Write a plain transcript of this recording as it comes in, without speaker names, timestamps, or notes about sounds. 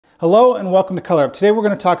Hello and welcome to Color Up. Today we're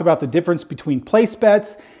going to talk about the difference between place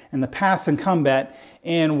bets and the pass and come bet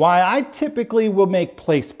and why I typically will make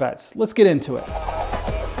place bets. Let's get into it.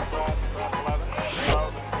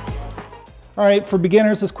 All right, for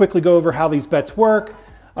beginners, let's quickly go over how these bets work.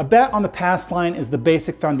 A bet on the pass line is the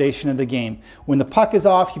basic foundation of the game. When the puck is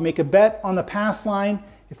off, you make a bet on the pass line.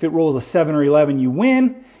 If it rolls a 7 or 11, you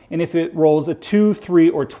win. And if it rolls a 2,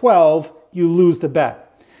 3, or 12, you lose the bet.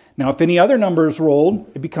 Now, if any other number is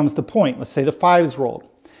rolled, it becomes the point. Let's say the 5 is rolled.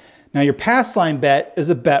 Now, your pass line bet is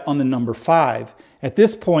a bet on the number 5. At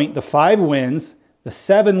this point, the 5 wins, the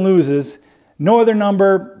 7 loses. No other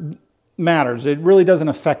number matters. It really doesn't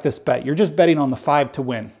affect this bet. You're just betting on the 5 to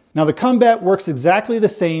win. Now, the come bet works exactly the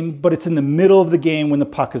same, but it's in the middle of the game when the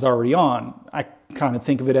puck is already on. I kind of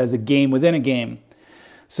think of it as a game within a game.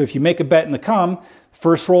 So if you make a bet in the come,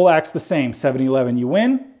 first roll acts the same. 7, 11, you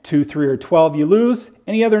win. 2, 3, or 12, you lose.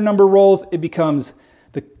 Any other number rolls, it becomes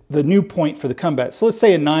the new point for the come bet. So let's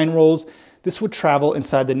say a 9 rolls. This would travel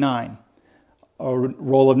inside the 9. A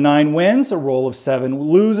roll of 9 wins, a roll of 7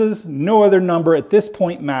 loses. No other number at this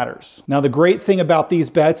point matters. Now, the great thing about these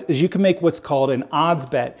bets is you can make what's called an odds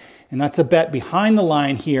bet, and that's a bet behind the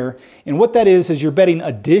line here. And what that is you're betting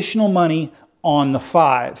additional money on the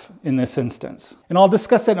 5 in this instance. And I'll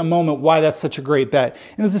discuss that in a moment why that's such a great bet.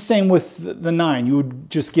 And it's the same with the 9. You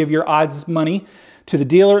would just give your odds money to the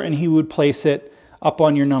dealer and he would place it up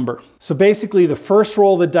on your number. So basically the first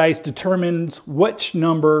roll of the dice determines which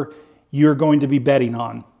number you're going to be betting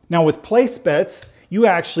on. Now with place bets, you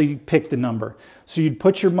actually pick the number. So you'd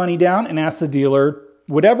put your money down and ask the dealer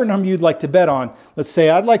whatever number you'd like to bet on. Let's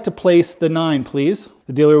say I'd like to place the 9, please.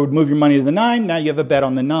 The dealer would move your money to the 9. Now you have a bet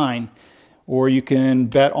on the 9. Or you can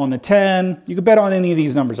bet on the 10. You can bet on any of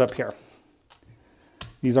these numbers up here.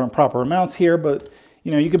 These aren't proper amounts here, but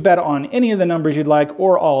you could bet on any of the numbers you'd like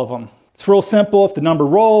or all of them. It's real simple. If the number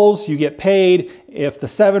rolls, you get paid. If the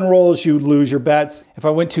 7 rolls, you lose your bets. If I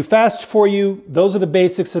went too fast for you, those are the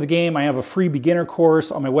basics of the game. I have a free beginner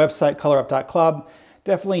course on my website, colorup.club.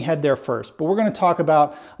 Definitely head there first. But we're going to talk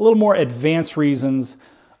about a little more advanced reasons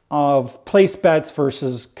of place bets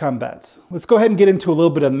versus come bets. Let's go ahead and get into a little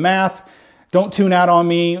bit of math. Don't tune out on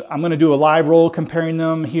me. I'm going to do a live roll comparing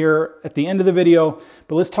them here at the end of the video,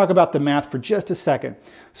 but let's talk about the math for just a second.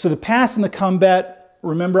 So the pass and the come bet,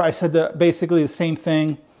 remember I said that basically the same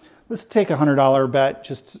thing. Let's take a $100 bet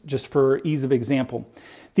just for ease of example.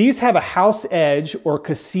 These have a house edge or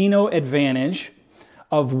casino advantage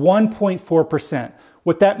of 1.4%.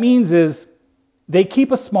 What that means is they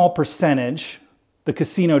keep a small percentage, the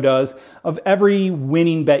casino does, of every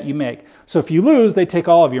winning bet you make. So if you lose, they take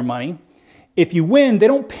all of your money. If you win, they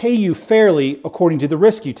don't pay you fairly according to the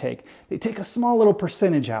risk you take. They take a small little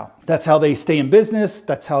percentage out. That's how they stay in business.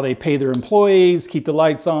 That's how they pay their employees, keep the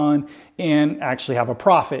lights on, and actually have a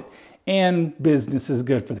profit. And business is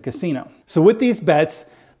good for the casino. So with these bets,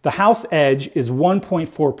 the house edge is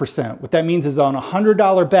 1.4%. What that means is on a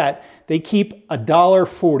 $100 bet, they keep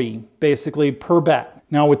 $1.40 basically per bet.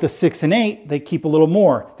 Now with the 6 and 8, they keep a little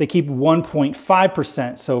more. They keep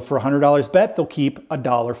 1.5%. So for a $100 bet, they'll keep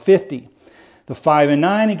 $1.50. The 5 and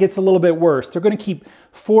 9, it gets a little bit worse. They're going to keep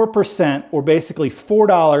 4% or basically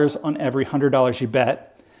 $4 on every $100 you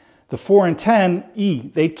bet. The 4 and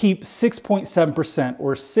 10, they keep 6.7%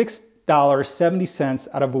 or $6.70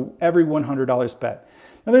 out of every $100 bet.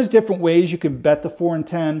 Now there's different ways you can bet the 4 and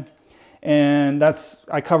 10, and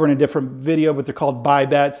I cover in a different video, but they're called buy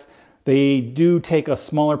bets. They do take a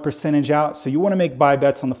smaller percentage out, so you want to make buy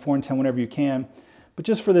bets on the 4 and 10 whenever you can. But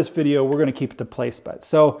just for this video, we're going to keep it to place bets.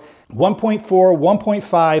 So 1.4,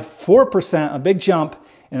 1.5, 4%, a big jump,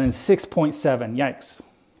 and then 6.7, yikes.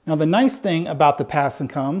 Now the nice thing about the pass and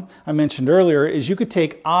come I mentioned earlier is you could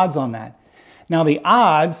take odds on that. Now the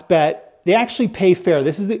odds bet, they actually pay fair.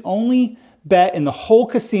 This is the only bet in the whole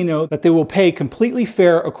casino that they will pay completely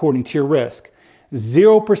fair according to your risk.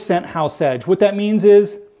 0% house edge. What that means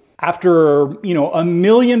is after, a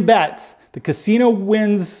million bets, the casino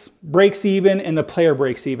wins, breaks even, and the player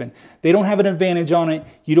breaks even. They don't have an advantage on it.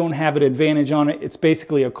 You don't have an advantage on it. It's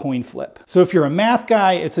basically a coin flip. So if you're a math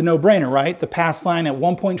guy, it's a no-brainer, right? The pass line at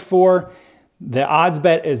 1.4, the odds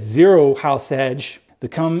bet is 0 house edge. The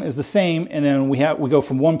come is the same, and then we go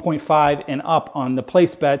from 1.5 and up on the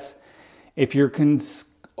place bets. If you're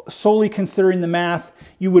solely considering the math,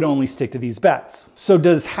 you would only stick to these bets. So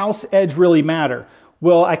does house edge really matter?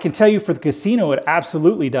 Well, I can tell you for the casino, it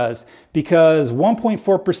absolutely does, because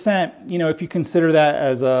 1.4%, if you consider that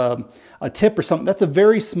as a tip or something, that's a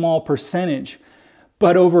very small percentage.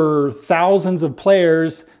 But over thousands of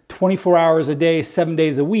players, 24 hours a day, 7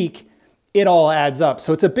 days a week, it all adds up.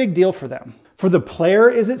 So it's a big deal for them. For the player,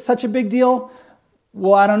 is it such a big deal?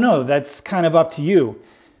 Well, I don't know. That's kind of up to you.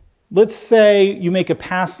 Let's say you make a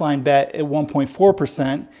pass line bet at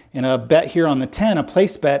 1.4% and a bet here on the 10, a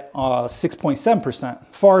place bet,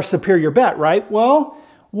 6.7%. Far superior bet, right? Well,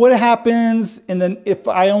 what happens if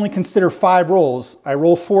I only consider 5 rolls? I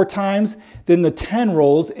roll 4 times, then the 10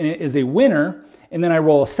 rolls and it is a winner, and then I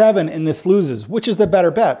roll a 7 and this loses. Which is the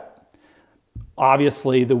better bet?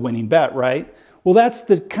 Obviously the winning bet, right? Well, that's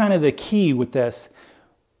the kind of the key with this.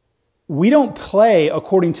 We don't play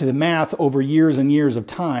according to the math over years and years of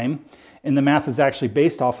time, and the math is actually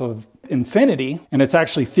based off of infinity, and it's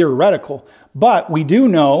actually theoretical. But we do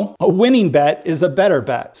know a winning bet is a better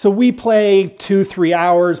bet. So we play 2-3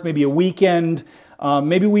 hours, maybe a weekend.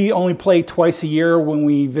 Maybe we only play twice a year when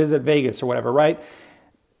we visit Vegas or whatever, right?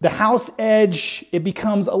 The house edge, it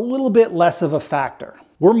becomes a little bit less of a factor.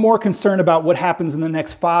 We're more concerned about what happens in the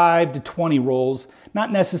next 5 to 20 rolls,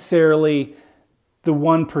 not necessarily the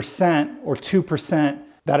 1% or 2%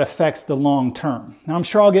 that affects the long term. Now, I'm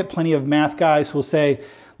sure I'll get plenty of math guys who will say,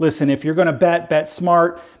 listen, if you're gonna bet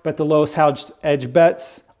smart, bet the lowest house edge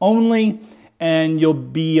bets only, and you'll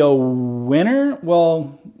be a winner.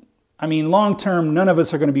 Well, I mean, long term, none of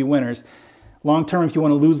us are gonna be winners. Long term, if you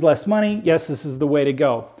wanna lose less money, yes, this is the way to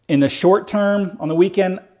go. In the short term, on the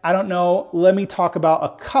weekend, I don't know. Let me talk about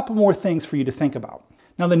a couple more things for you to think about.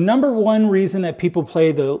 Now, the number one reason that people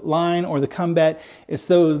play the line or the come bet is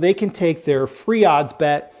so they can take their free odds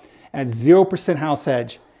bet at 0% house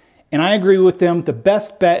edge. And I agree with them, the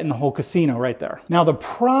best bet in the whole casino right there. Now, the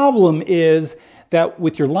problem is that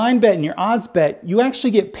with your line bet and your odds bet, you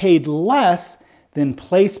actually get paid less than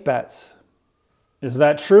place bets. Is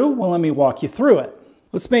that true? Well, let me walk you through it.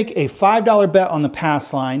 Let's make a $5 bet on the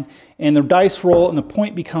pass line, and the dice roll and the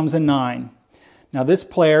point becomes a 9. Now this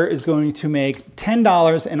player is going to make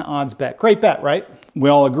 $10 in odds bet. Great bet, right? We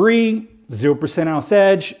all agree, 0% house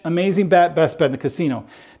edge, amazing bet, best bet in the casino.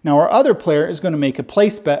 Now our other player is going to make a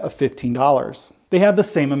place bet of $15. They have the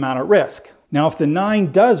same amount of risk. Now if the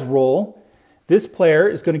 9 does roll, this player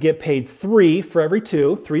is going to get paid 3 for every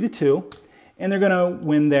 2, 3 to 2, and they're going to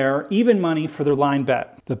win their even money for their line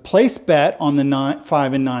bet. The place bet on the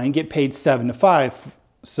 5 and 9 get paid 7 to 5.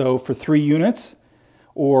 So for 3 units,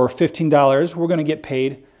 or $15, we're gonna get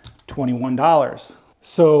paid $21.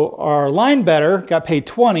 So our line better got paid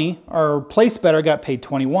 20, our place better got paid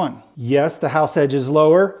 21. Yes, the house edge is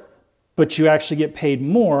lower, but you actually get paid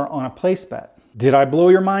more on a place bet. Did I blow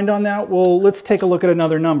your mind on that? Well, let's take a look at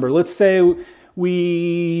another number. Let's say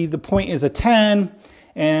the point is a 10,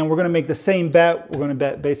 and we're gonna make the same bet. We're gonna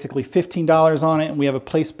bet basically $15 on it, and we have a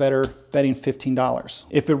place better betting $15.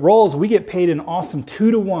 If it rolls, we get paid an awesome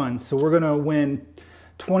 2 to 1, so we're gonna win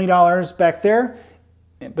 $20 back there,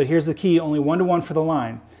 but here's the key, only 1 to 1 for the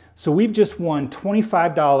line. So we've just won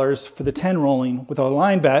 $25 for the 10 rolling with our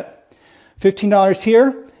line bet. $15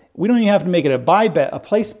 here, we don't even have to make it a buy bet, a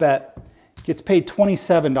place bet, it gets paid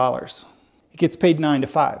 $27. It gets paid 9 to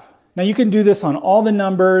 5. Now you can do this on all the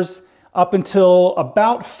numbers up until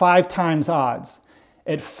about 5 times odds.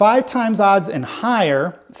 At 5 times odds and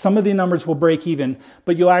higher, some of the numbers will break even,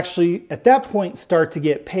 but you'll actually, at that point, start to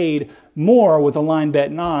get paid more with a line bet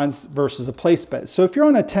and odds versus a place bet. So if you're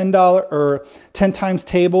on a $10 or 10 times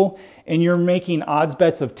table and you're making odds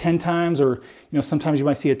bets of 10 times, or sometimes you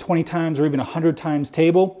might see a 20 times or even 100 times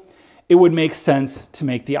table, it would make sense to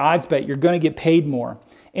make the odds bet. You're going to get paid more.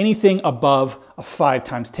 Anything above a 5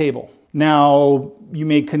 times table. Now, you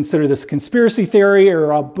may consider this conspiracy theory,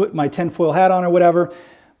 or I'll put my tinfoil hat on or whatever,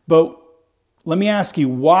 but let me ask you,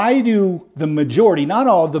 why do the majority, not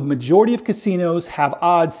all, the majority of casinos have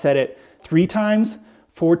odds set at 3 times,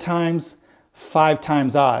 4 times, 5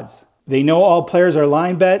 times odds? They know all players are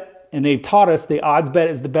line bet, and they've taught us the odds bet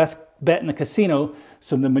is the best bet in the casino,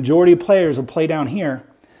 so the majority of players will play down here,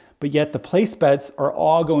 but yet the place bets are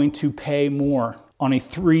all going to pay more on a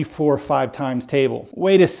 3, 4, 5 times table.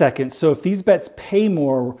 Wait a second, so if these bets pay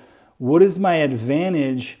more, what is my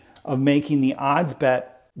advantage of making the odds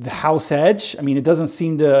bet the house edge? I mean, it doesn't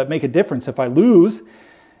seem to make a difference. If I lose,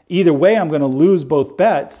 either way, I'm gonna lose both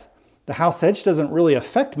bets. The house edge doesn't really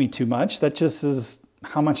affect me too much. That just is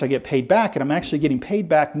how much I get paid back, and I'm actually getting paid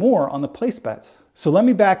back more on the place bets. So let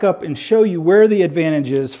me back up and show you where the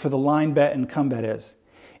advantage is for the line bet and come bet is.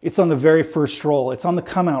 It's on the very first roll. It's on the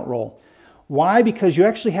come out roll. Why? Because you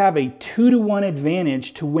actually have a 2 to 1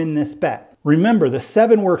 advantage to win this bet. Remember, the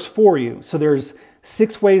 7 works for you. So there's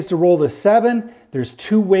 6 ways to roll the 7. There's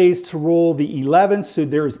 2 ways to roll the 11. So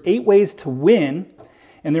there's 8 ways to win.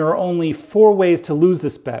 and there are only 4 ways to lose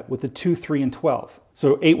this bet with the 2, 3, and 12.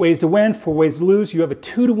 So 8 ways to win, 4 ways to lose. You have a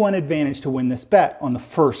 2-to-1 advantage to win this bet on the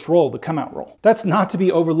first roll, the come out roll. That's not to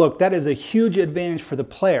be overlooked. That is a huge advantage for the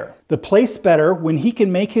player. The place bettor, when he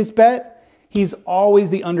can make his bet, he's always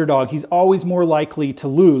the underdog. He's always more likely to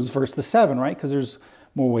lose versus the 7, right? Because there's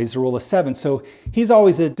more ways to roll a 7. So he's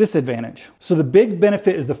always at disadvantage. So the big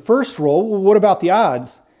benefit is the first roll. Well, what about the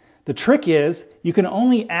odds? The trick is you can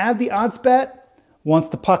only add the odds bet once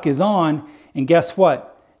the puck is on, and guess what?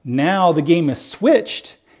 Now the game is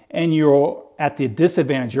switched and you're at the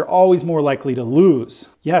disadvantage. You're always more likely to lose.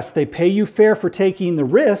 Yes, they pay you fair for taking the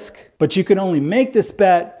risk, but you can only make this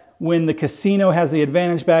bet when the casino has the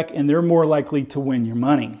advantage back and they're more likely to win your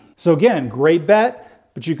money. So again, great bet,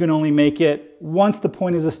 but you can only make it once the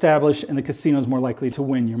point is established and the casino is more likely to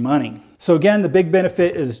win your money. So again, the big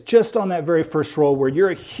benefit is just on that very first roll where you're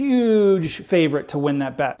a huge favorite to win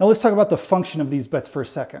that bet. Now let's talk about the function of these bets for a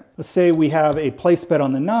second. Let's say we have a place bet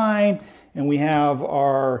on the 9 and we have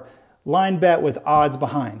our line bet with odds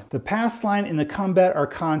behind. The pass line and the come bet are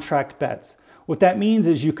contract bets. What that means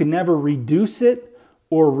is you can never reduce it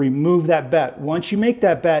or remove that bet. Once you make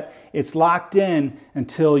that bet, it's locked in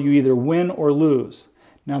until you either win or lose.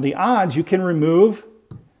 Now the odds you can remove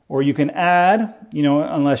or you can add,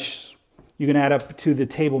 unless you can add up to the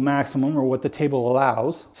table maximum or what the table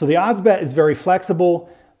allows. So the odds bet is very flexible.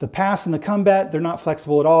 The pass and the come bet, they're not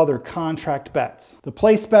flexible at all. They're contract bets. The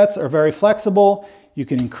place bets are very flexible. You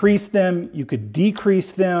can increase them, you could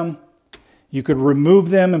decrease them, you could remove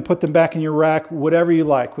them and put them back in your rack, whatever you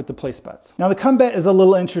like with the place bets. Now the come bet is a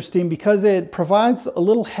little interesting because it provides a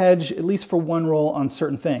little hedge, at least for one roll, on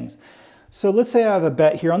certain things. So let's say I have a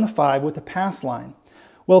bet here on the 5 with the pass line.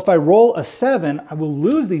 Well, if I roll a 7, I will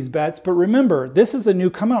lose these bets, but remember, this is a new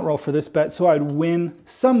come out roll for this bet, so I'd win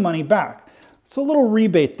some money back. So a little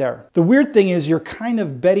rebate there. The weird thing is you're kind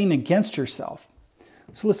of betting against yourself.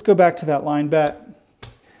 So let's go back to that line bet.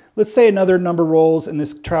 Let's say another number rolls and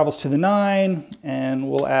this travels to the 9, and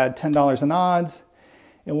we'll add $10 in odds,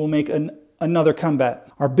 and we'll make another come bet.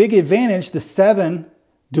 Our big advantage, the 7,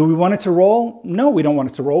 do we want it to roll? No, we don't want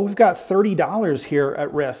it to roll. We've got $30 here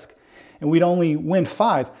at risk, and we'd only win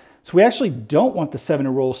 5. So we actually don't want the 7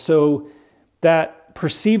 to roll. So that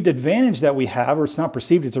perceived advantage that we have, or it's not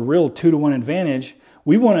perceived, it's a real 2-to-1 advantage,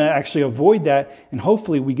 we want to actually avoid that, and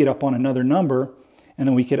hopefully we get up on another number, and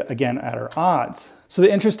then we could, again, add our odds. So the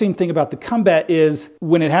interesting thing about the come bet is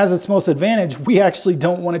when it has its most advantage, we actually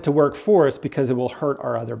don't want it to work for us because it will hurt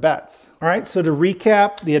our other bets. All right, so to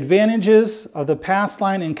recap, the advantages of the pass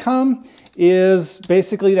line and come is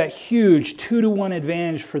basically that huge 2-to-1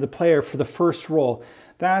 advantage for the player for the first roll.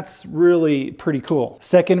 That's really pretty cool.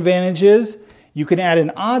 Second advantage is you can add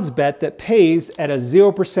an odds bet that pays at a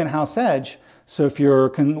 0% house edge. So if you're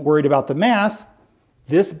worried about the math,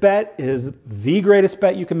 this bet is the greatest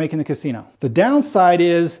bet you can make in the casino. The downside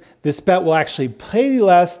is this bet will actually pay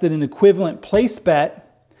less than an equivalent place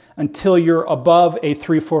bet until you're above a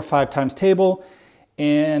 3, 4, 5 times table.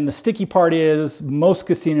 And the sticky part is most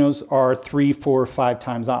casinos are 3, 4, 5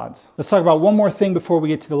 times odds. Let's talk about one more thing before we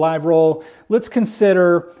get to the live roll. Let's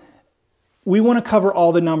consider we want to cover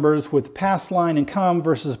all the numbers with pass line and come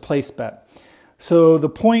versus place bet. So the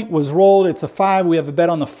point was rolled, it's a 5, we have a bet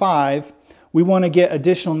on the 5. We want to get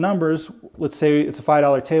additional numbers. Let's say it's a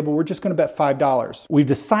 $5 table. We're just going to bet $5. We've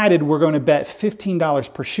decided we're going to bet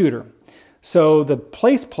 $15 per shooter. So the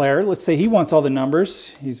place player, let's say he wants all the numbers.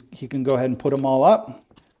 He can go ahead and put them all up.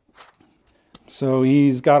 So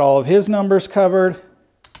he's got all of his numbers covered.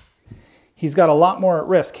 He's got a lot more at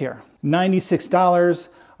risk here. $96.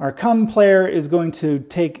 Our come player is going to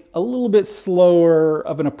take a little bit slower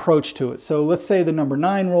of an approach to it. So let's say the number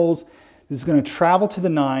 9 rolls. This is going to travel to the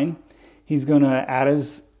 9. He's going to add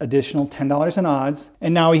his additional $10 in odds,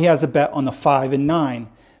 and now he has a bet on the 5 and 9.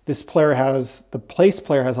 This player the place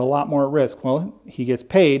player has a lot more at risk. Well, he gets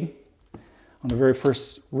paid. On the very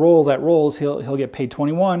first roll that rolls, he'll get paid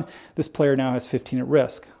 21. This player now has 15 at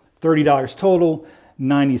risk. $30 total,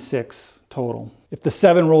 96 total. If the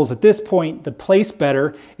 7 rolls at this point, the place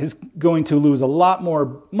bettor is going to lose a lot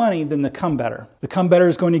more money than the come bettor. The come bettor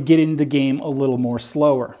is going to get into the game a little more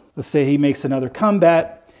slower. Let's say he makes another come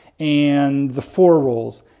bet, and the 4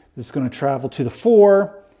 rolls. This is going to travel to the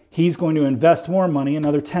 4. He's going to invest more money,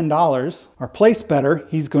 another $10. Our place bettor,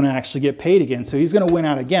 he's going to actually get paid again, so he's going to win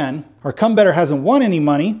out again. Our come bettor hasn't won any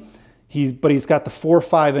money, but he's got the 4,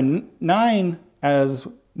 5, and 9 as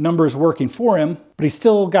numbers working for him, but he's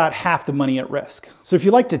still got half the money at risk. So if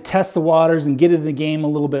you like to test the waters and get into the game a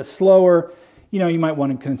little bit slower, you might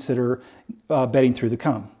want to consider betting through the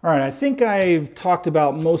come. All right, I think I've talked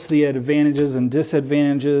about most of the advantages and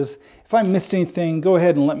disadvantages. If If I missed anything, go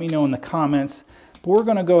ahead and let me know in the comments. But we're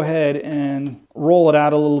gonna go ahead and roll it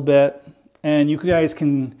out a little bit. And you guys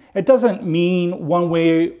can, it doesn't mean one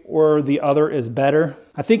way or the other is better.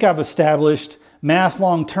 I think I've established math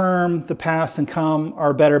long term, the pass and come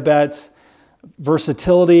are better bets.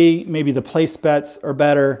 Versatility, maybe the place bets are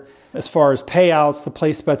better. As far as payouts, the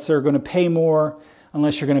place bets are going to pay more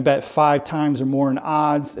unless you're going to bet 5 times or more in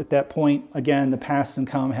odds. At that point, again, the pass and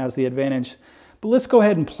come has the advantage. But let's go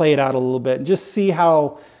ahead and play it out a little bit and just see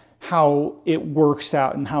how it works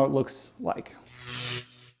out and how it looks like.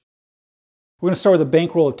 We're going to start with a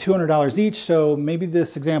bankroll of $200 each, so maybe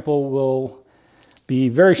this example will be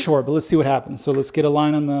very short, but let's see what happens. So let's get a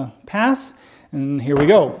line on the pass, and here we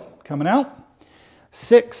go. Coming out,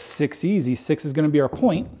 6 easy. 6 is going to be our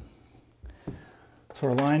point. So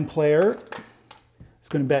our line player is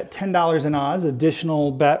going to bet $10 in odds,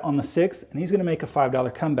 additional bet on the 6, and he's going to make a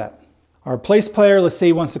 $5 come bet. Our place player, let's say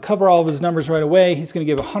he wants to cover all of his numbers right away. He's going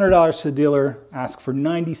to give $100 to the dealer, ask for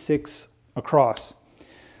 96 across.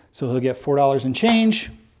 So he'll get $4 in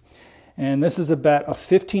change. And this is a bet of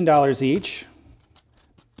 $15 each.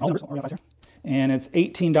 And it's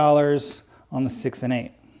 $18 on the 6 and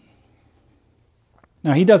 8.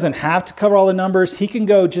 Now he doesn't have to cover all the numbers. He can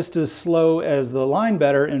go just as slow as the line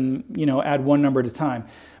bettor and, you know, add one number at a time.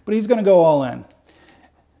 But he's going to go all in.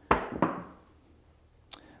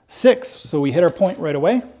 6, so we hit our point right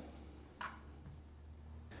away.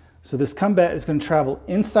 So this come bet is going to travel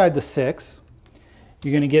inside the 6.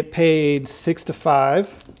 You're going to get paid 6 to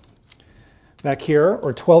 5 back here,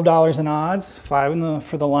 or $12 in odds, 5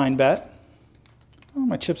 for the line bet. Oh,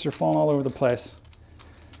 my chips are falling all over the place.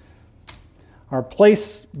 Our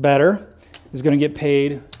place bettor is going to get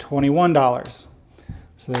paid $21.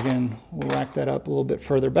 So again, we'll rack that up a little bit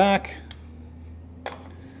further back.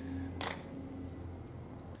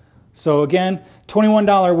 So again,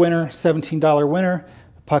 $21 winner, $17 winner.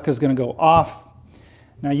 The puck is going to go off.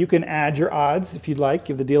 Now you can add your odds if you'd like.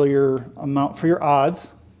 Give the dealer your amount for your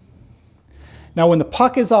odds. Now when the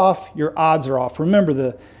puck is off, your odds are off. Remember,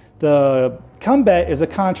 the come bet is a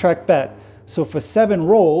contract bet. So if a 7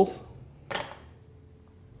 rolls,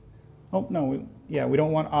 oh no, we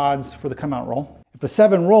don't want odds for the come out roll. If a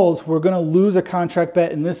 7 rolls, we're going to lose a contract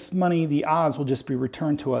bet, and this money, the odds, will just be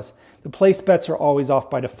returned to us. The place bets are always off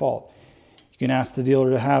by default. You can ask the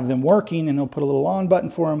dealer to have them working, and they'll put a little on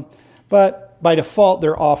button for them. But by default,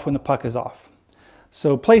 they're off when the puck is off.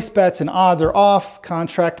 So place bets and odds are off.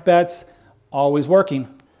 Contract bets, always working.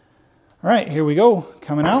 All right, here we go.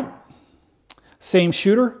 Coming out. Same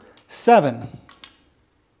shooter, 7.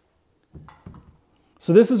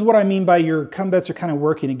 So this is what I mean by your come bets are kind of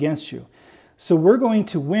working against you. So we're going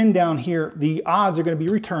to win down here. The odds are going to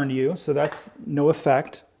be returned to you, so that's no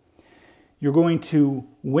effect. You're going to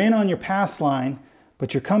win on your pass line,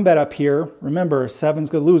 but your come bet up here, remember,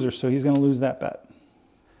 7's the loser, so he's going to lose that bet.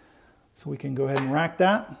 So we can go ahead and rack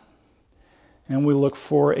that. And we look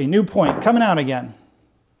for a new point. Coming out again.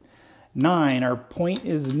 9, our point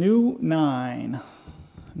is new 9.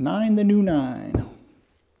 9, the new 9.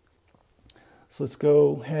 So let's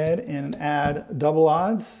go ahead and add double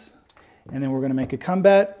odds. And then we're going to make a come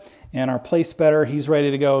bet. And our place bettor, he's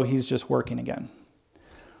ready to go. He's just working again.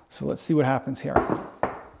 So let's see what happens here.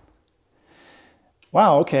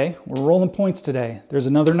 Wow, okay, we're rolling points today. There's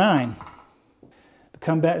another 9. The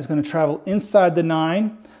come bet is going to travel inside the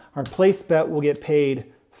 9. Our place bet will get paid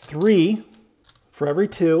 3 for every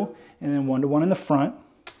 2, and then 1 to 1 in the front.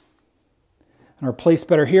 And our place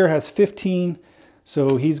bettor here has 15,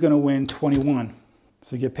 so he's going to win 21.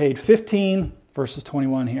 So you get paid 15 versus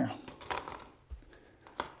 21 here.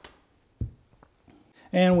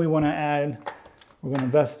 And we want to add, we're going to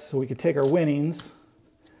invest so we can take our winnings,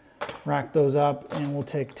 rack those up, and we'll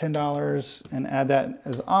take $10 and add that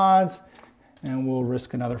as odds, and we'll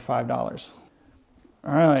risk another $5.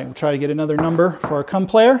 All right, we'll try to get another number for our come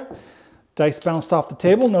player. Dice bounced off the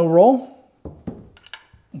table, no roll.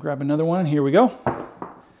 Grab another one, here we go.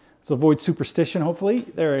 Let's avoid superstition, hopefully.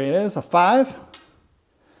 There it is, a 5.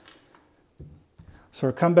 So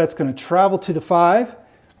our come bet's going to travel to the 5.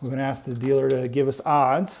 We're going to ask the dealer to give us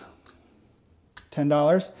odds,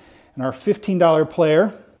 $10. And our $15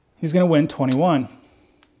 player, he's going to win 21.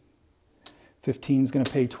 15 is going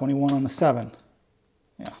to pay 21 on the 7.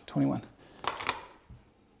 Yeah, 21.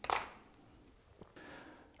 All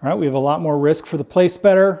right, we have a lot more risk for the place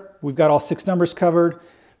bettor. We've got all 6 numbers covered.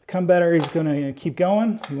 The come bettor is going to keep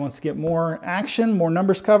going. He wants to get more action, more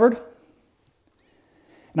numbers covered.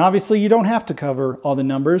 And obviously you don't have to cover all the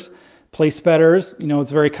numbers. Place bettors, you know,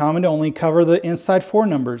 it's very common to only cover the inside 4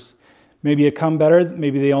 numbers. Maybe a come bettor,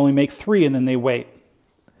 maybe they only make 3 and then they wait.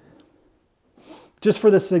 Just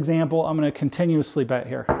for this example, I'm going to continuously bet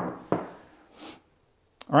here.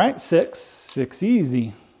 All right, 6, 6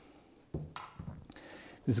 easy.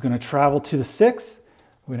 This is going to travel to the 6.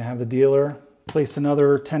 We're going to have the dealer place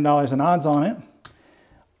another $10 in odds on it.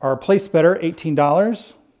 Our place bettor,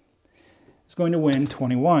 $18, is going to win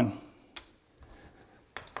 21.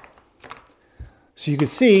 So you can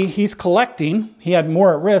see he's collecting. He had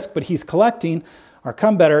more at risk, but he's collecting. Our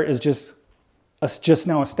come bettor is just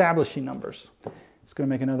now establishing numbers. He's going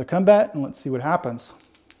to make another come bet, and let's see what happens.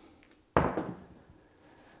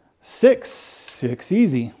 6, 6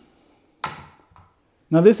 easy.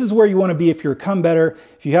 Now this is where you want to be if you're a come bettor.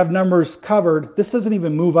 If you have numbers covered, this doesn't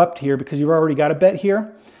even move up to here because you've already got a bet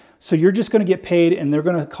here. So you're just going to get paid, and they're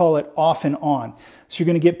going to call it off and on. So you're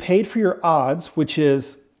going to get paid for your odds, which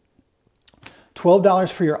is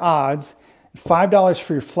 $12 for your odds, $5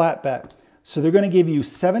 for your flat bet. So they're going to give you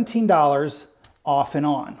 $17 off and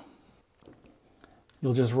on.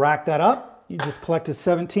 You'll just rack that up. You just collected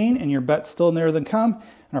 17 and your bet's still in there than come.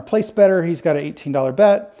 And our place bettor, he's got an $18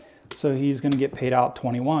 bet, so he's going to get paid out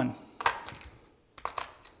 21.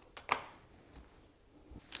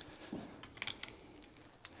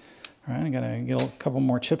 All right, I got to get a couple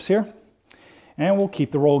more chips here, and we'll keep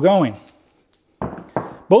the roll going.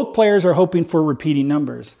 Both players are hoping for repeating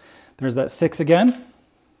numbers. There's that 6 again.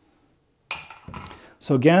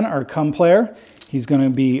 So again, our come player, he's going to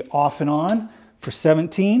be off and on for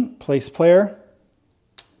 17. Place player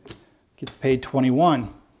gets paid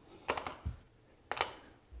 21.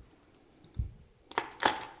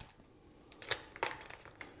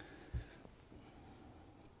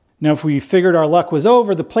 Now, if we figured our luck was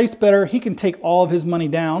over, the place bettor, he can take all of his money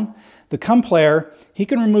down. The come player, he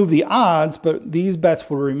can remove the odds, but these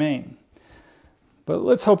bets will remain. But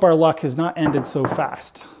let's hope our luck has not ended so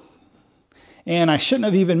fast. And I shouldn't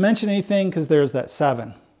have even mentioned anything because there's that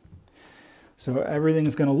 7. So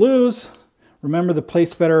everything's going to lose. Remember, the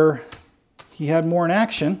place bettor, he had more in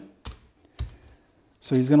action.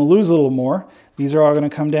 So he's going to lose a little more. These are all going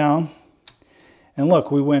to come down. And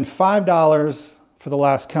look, we win $5 for the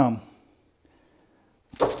last come.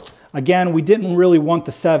 Again, we didn't really want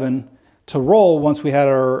the 7 to roll once we had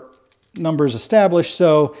our numbers established.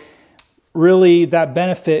 So really that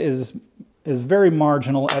benefit is very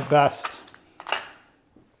marginal at best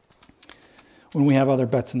when we have other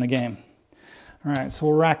bets in the game. All right, so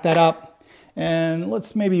we'll rack that up and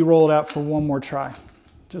let's maybe roll it out for one more try.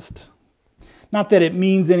 Just not that it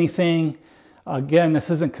means anything. Again,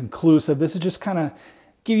 this isn't conclusive. This is just kind of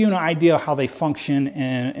give you an idea of how they function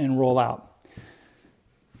and roll out.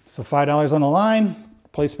 So $5 on the line,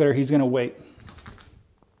 place bettor, he's gonna wait.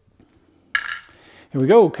 Here we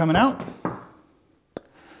go, coming out.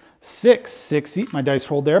 6, 6, my dice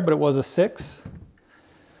rolled there, but it was a 6.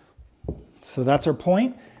 So that's our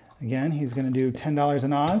point. Again, he's gonna do $10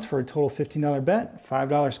 in odds for a total $15 bet,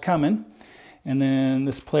 $5 coming. And then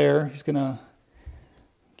this player, he's gonna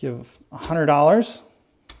give $100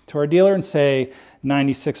 to our dealer and say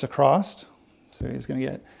 96 across. So he's gonna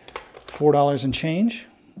get $4 and change.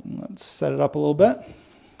 Let's set it up a little bit,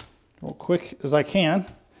 real quick as I can.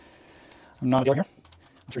 I'm not a dealer here.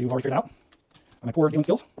 I'm sure you've already figured it out. My poor dealing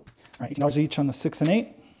skills. All right, $18 each on the 6 and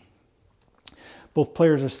 8. Both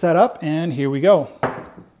players are set up, and here we go.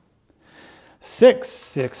 6,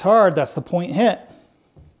 6 hard, that's the point hit.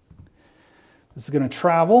 This is gonna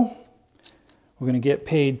travel. We're gonna get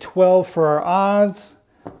paid 12 for our odds,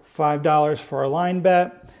 $5 for our line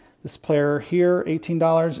bet. This player here,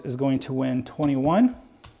 $18, is going to win 21.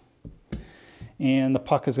 And the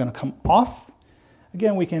puck is gonna come off.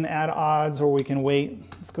 Again, we can add odds or we can wait.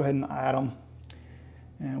 Let's go ahead and add them.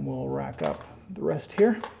 And we'll rack up the rest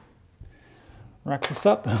here. Rack this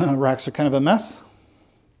up. The racks are kind of a mess.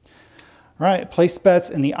 All right, place bets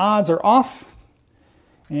and the odds are off.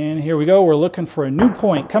 And here we go. We're looking for a new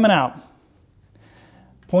point coming out.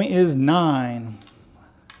 Point is 9.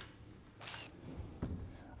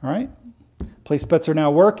 All right, place bets are now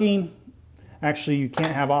working. Actually, you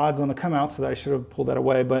can't have odds on the come out, so I should have pulled that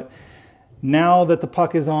away. But now that the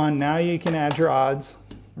puck is on, now you can add your odds.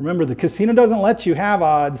 Remember, the casino doesn't let you have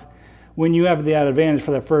odds when you have the advantage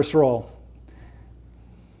for that first roll.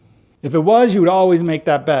 If it was, you would always make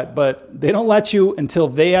that bet, but they don't let you until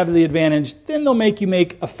they have the advantage. Then they'll make you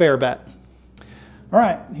make a fair bet. All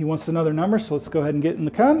right, he wants another number, so let's go ahead and get in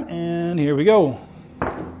the come, and here we go.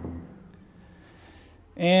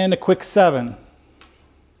 And a quick 7.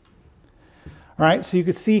 All right, so you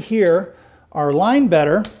can see here, our line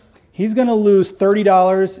bettor, he's gonna lose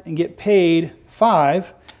 $30 and get paid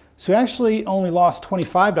 5. So he actually only lost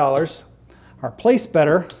 $25. Our place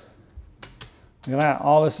bettor, look at that,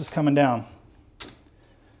 all this is coming down.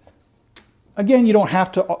 Again, you don't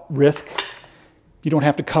have to risk, you don't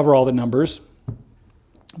have to cover all the numbers,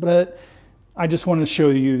 but I just wanted to show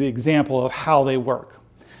you the example of how they work.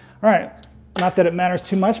 All right, not that it matters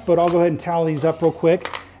too much, but I'll go ahead and tally these up real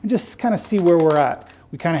quick and just kind of see where we're at.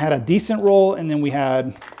 We kind of had a decent roll, and then we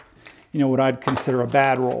had, you know, what I'd consider a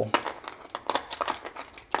bad roll.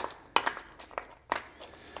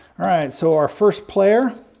 All right, so our first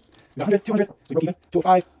player, 100, 200,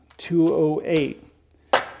 205, 208.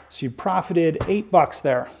 So you profited $8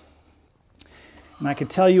 there. And I can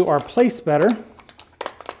tell you our place bettor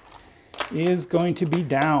is going to be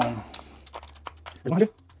down. 100,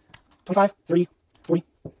 25, 30, 40,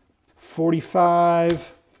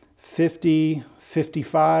 45, 50,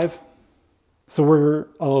 55. So we're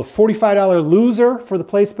a $45 loser for the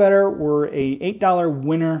place bettor. We're a $8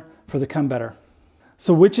 winner for the come bettor.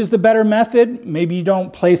 So which is the better method? Maybe you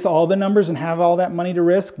don't place all the numbers and have all that money to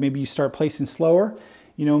risk. Maybe you start placing slower.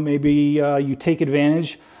 You know, maybe you take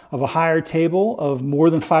advantage of a higher table of more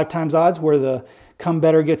than 5 times odds where the come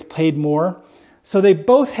bettor gets paid more. So they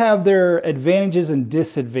both have their advantages and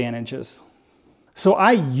disadvantages. So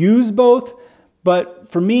I use both, but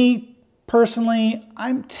for me personally,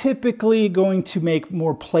 I'm typically going to make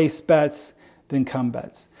more place bets than come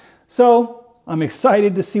bets. So I'm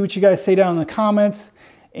excited to see what you guys say down in the comments.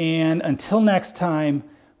 And until next time,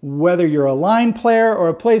 whether you're a line player or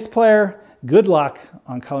a place player, good luck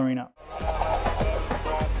on coloring up.